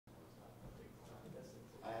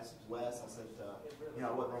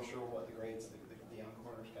I wasn't real sure what the grades the young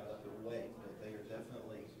corners got up at weight, but they are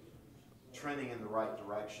definitely trending in the right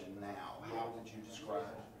direction now. How would you describe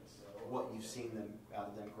what you've seen them out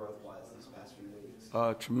of them growth-wise these past few weeks?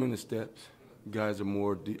 Tremendous steps. Guys are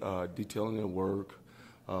more detailing their work,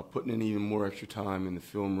 putting in even more extra time in the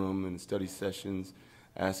film room and study sessions,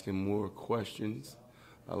 asking more questions.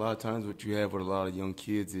 A lot of times what you have with a lot of young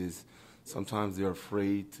kids is sometimes they're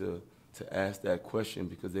afraid to ask that question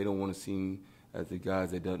because they don't want to seem as the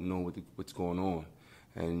guys that doesn't know what's going on.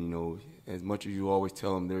 And, you know, as much as you always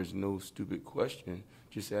tell them there's no stupid question,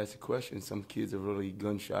 just ask a question. Some kids are really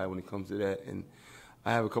gun-shy when it comes to that. And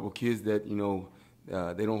I have a couple kids that, you know,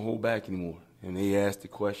 they don't hold back anymore. And they ask the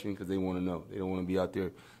question because they want to know. They don't want to be out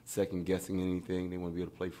there second-guessing anything. They want to be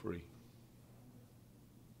able to play free.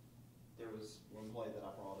 There was one play that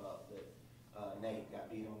I brought up that Nate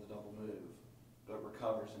got beat on the double move, but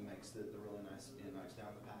recovers and makes the really nice knocks down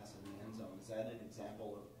the pass in the end zone. Is that an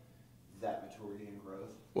example of that maturity and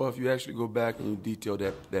growth? Well, if you actually go back and you detail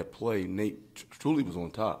that play, Nate truly was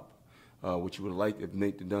on top. What you would have liked if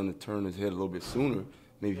Nate had done to turn his head a little bit sooner,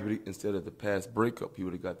 maybe he instead of the pass breakup, he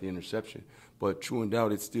would have got the interception. But true and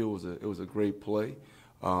doubt, it still was a great play.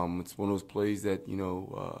 It's one of those plays that, you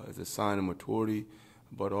know, is a sign of maturity,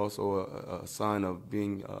 but also a sign of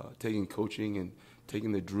being taking coaching and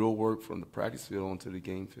taking the drill work from the practice field onto the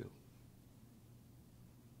game field.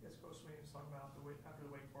 Yes, Coach Sweeney was talking about after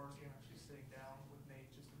the Wake Forest game, actually sitting down with Nate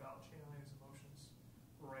just about channeling his emotions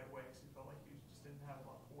the right way, because he felt like he just didn't have a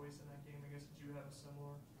lot of voice in that game. I guess, did you have a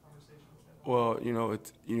similar conversation with him? Well,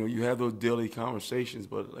 you have those daily conversations,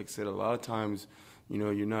 but like I said, a lot of times, you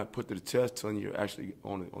know, you're not put to the test until you're actually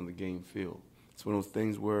on the game field. It's one of those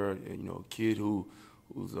things where, you know, a kid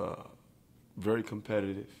who's very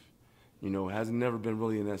competitive, you know, has never been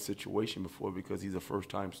really in that situation before because he's a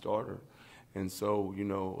first-time starter, and so, you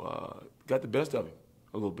know, got the best of him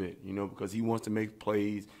a little bit, you know, because he wants to make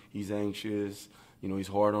plays. He's anxious, you know, he's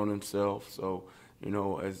hard on himself, so. You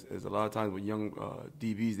know, as a lot of times with young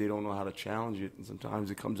DBs, they don't know how to challenge it, and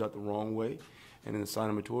sometimes it comes out the wrong way. And then the sign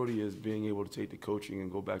of maturity is being able to take the coaching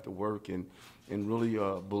and go back to work and really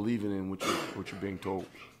believing in what you're being told.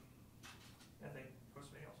 I think Coach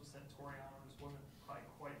May also said Toriano just wasn't quite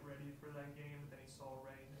ready for that game, but then he saw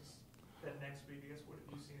readiness that next week. I guess, what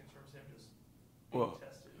have you seen in terms of him just being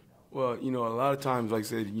tested? Well, you know, a lot of times, like I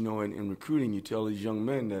said, you know, in recruiting, you tell these young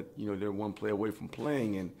men that, you know, they're one play away from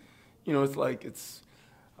playing, and you know,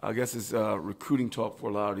 I guess it's recruiting talk for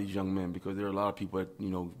a lot of these young men because there are a lot of people that, you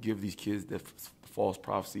know, give these kids that false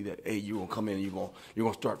prophecy that, hey, you're going to come in and you're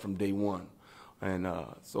going to start from day one. And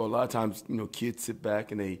so a lot of times, you know, kids sit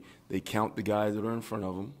back and they count the guys that are in front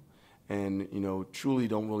of them and, you know, truly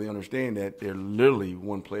don't really understand that they're literally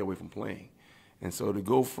one play away from playing. And so to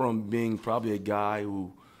go from being probably a guy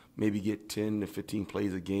who maybe get 10 to 15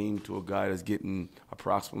 plays a game to a guy that's getting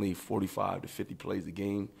approximately 45 to 50 plays a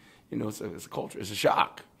game, you know, it's a culture. It's a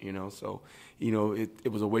shock, you know. So, you know, it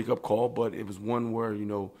was a wake-up call, but it was one where, you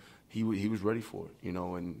know, he was ready for it, you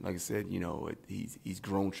know. And like I said, you know, he's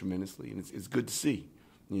grown tremendously, and it's good to see.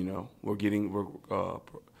 You know, we're getting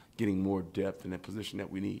more depth in that position that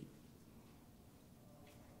we need.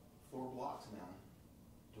 4 blocks now.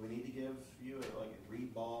 Do we need to give you a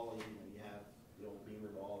read ball? You know, you have the old Beamer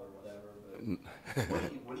ball or whatever.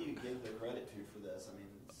 But what do you give the credit to for this? I mean,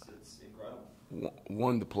 it's incredible.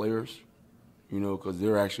 One, the players, you know, because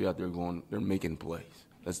they're actually out there they're making plays.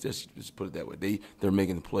 Let's just put it that way. They're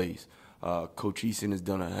making plays. Coach Eason has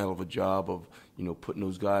done a hell of a job of, you know, putting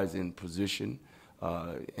those guys in position,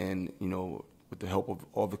 and, you know, with the help of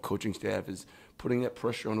all the coaching staff, is putting that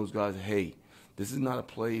pressure on those guys. Hey, this is not a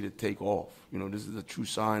play to take off. You know, this is a true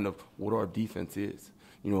sign of what our defense is.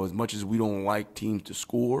 You know, as much as we don't like teams to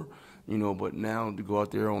score, you know, but now to go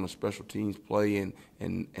out there on a special teams play and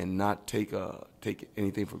not take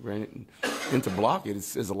anything for granted and to block it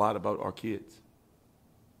says a lot about our kids.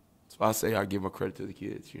 So I say I give my credit to the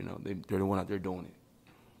kids. You know, they're the one out there doing it.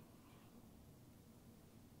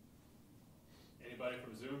 Anybody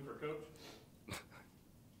from Zoom for Coach?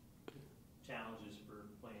 Challenges for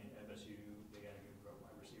playing FSU. They got a good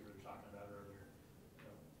wide receiver they're talking about earlier.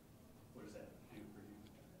 What does that do for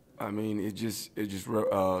you? I mean, it just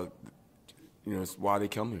you know, it's why they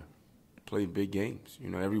come here, play big games.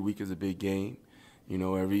 You know, every week is a big game. You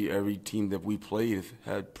know, every team that we played have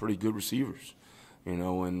had pretty good receivers. You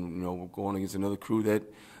know, and, you know, we're going against another crew that,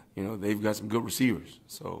 you know, they've got some good receivers.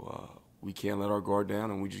 So we can't let our guard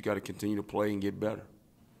down, and we just got to continue to play and get better.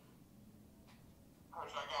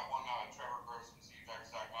 Coach, I got one, Trevor Gross from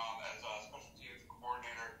CTEX.com. As special teams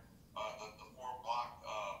coordinator, the 4 block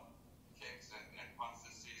kicks and punts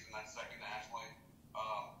this season, that's second nationally.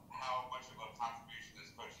 How much of a contribution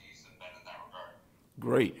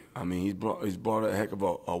great. I mean, he's brought a heck of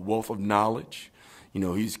a wealth of knowledge. You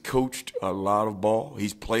know, he's coached a lot of ball.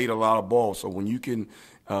 He's played a lot of ball. So when you can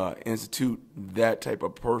institute that type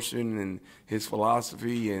of person and his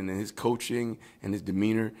philosophy and his coaching and his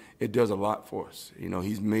demeanor, it does a lot for us. You know,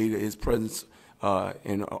 he's made his presence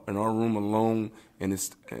in our room alone, and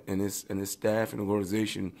his staff and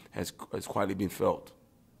organization has quietly been felt.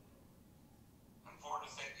 And Florida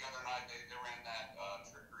State the other night, they ran that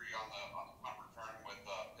trickery on the punt return with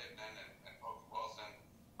Pittman and Pokey Wilson.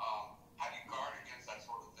 How do you guard against that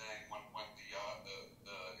sort of thing when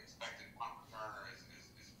the expected punt returner is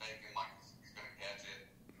faking like he's going to catch it,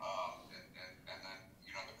 and then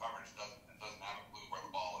the coverage doesn't have a clue where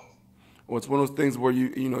the ball is? Well, it's one of those things where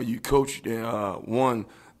you coach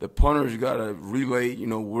the punter's got to relay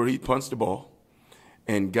where he punts the ball,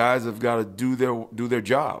 and guys have got to do their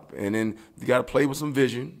job, and then you got to play with some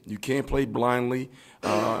vision. You can't play blindly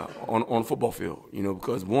on a football field,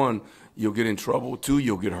 because one, you'll get in trouble. Two,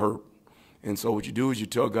 you'll get hurt. And so what you do is you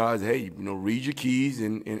tell guys, hey, read your keys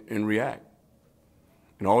and react.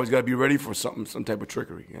 And always got to be ready for some type of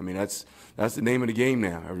trickery. I mean, that's the name of the game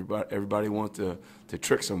now. Everybody wants to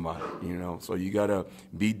trick somebody, So you got to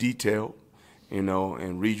be detailed,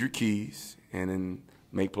 and read your keys and then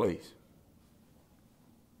make plays.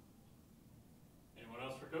 Anyone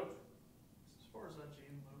else for Coach? As far as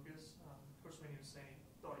Jaden Lucas, Coach Sweeney was saying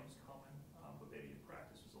he thought he was coming, but maybe in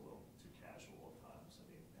practice was a little too casual at times. I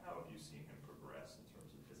mean, how have you seen him progress in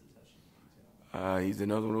terms of his attention to detail? He's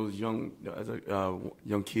another one of those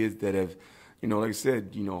young kids that have, like I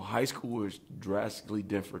said, high school is drastically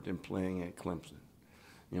different than playing at Clemson.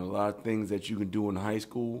 A lot of things that you can do in high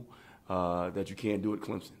school that you can't do at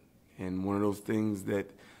Clemson. And one of those things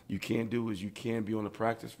that you can't do is you can't be on the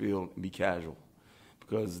practice field and be casual,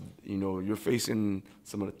 because you're facing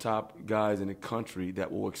some of the top guys in the country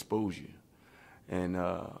that will expose you. And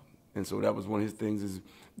so that was one of his things, is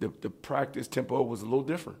the practice tempo was a little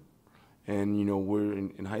different. And we're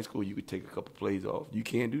in high school, you could take a couple plays off. You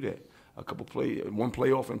can't do that. One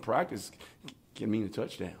play off in practice can mean a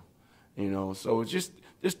touchdown. So it's just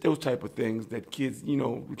those type of things that kids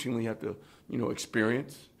routinely have to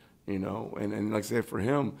experience. And like I said, for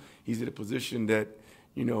him, he's in a position that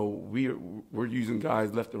we're using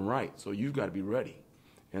guys left and right. So you've got to be ready.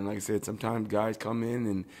 And like I said, sometimes guys come in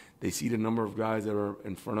and they see the number of guys that are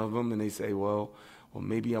in front of them, and they say, well,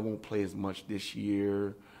 maybe I won't play as much this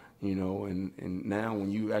year. And now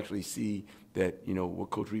when you actually see that,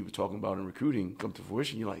 what Coach Reed was talking about in recruiting come to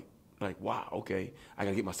fruition, you're like, wow, okay, I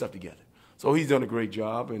got to get my stuff together. So he's done a great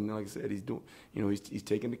job, and like I said, he's doing, he's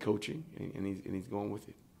taking the coaching and he's going with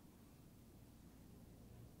it.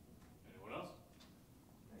 Anyone else?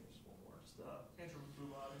 Maybe just one more. Just Andrew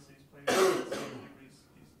Mabula, obviously he's played he's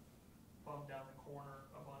bumped down the corner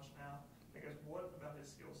a bunch now. I guess what about his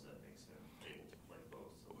skill set makes him able to play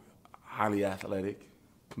both so well? Highly athletic,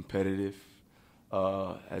 competitive,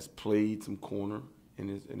 has played some corner in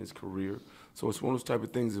his career. So it's one of those type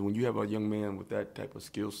of things is when you have a young man with that type of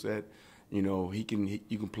skill set, you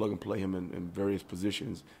can plug and play him in various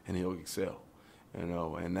positions and he'll excel.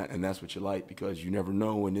 And that's what you like, because you never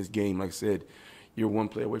know in this game. Like I said, you're one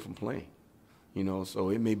play away from playing. So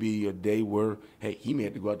it may be a day where, hey, he may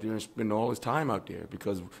have to go out there and spend all his time out there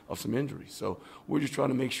because of some injuries. So we're just trying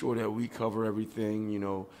to make sure that we cover everything,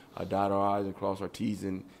 dot our I's and cross our T's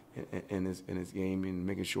in his game, and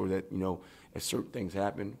making sure that, if certain things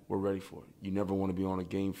happen, we're ready for it. You never want to be on a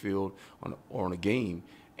game field or on a game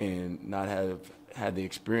and not have had the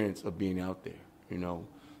experience of being out there,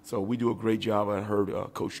 So we do a great job. I heard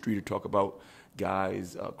Coach Streeter talk about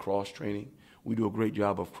guys cross-training. We do a great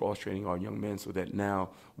job of cross-training our young men so that now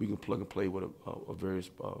we can plug and play with a various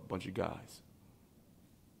bunch of guys.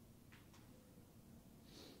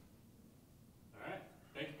 All right.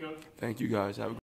 Thank you, Coach. Thank you, guys. Have a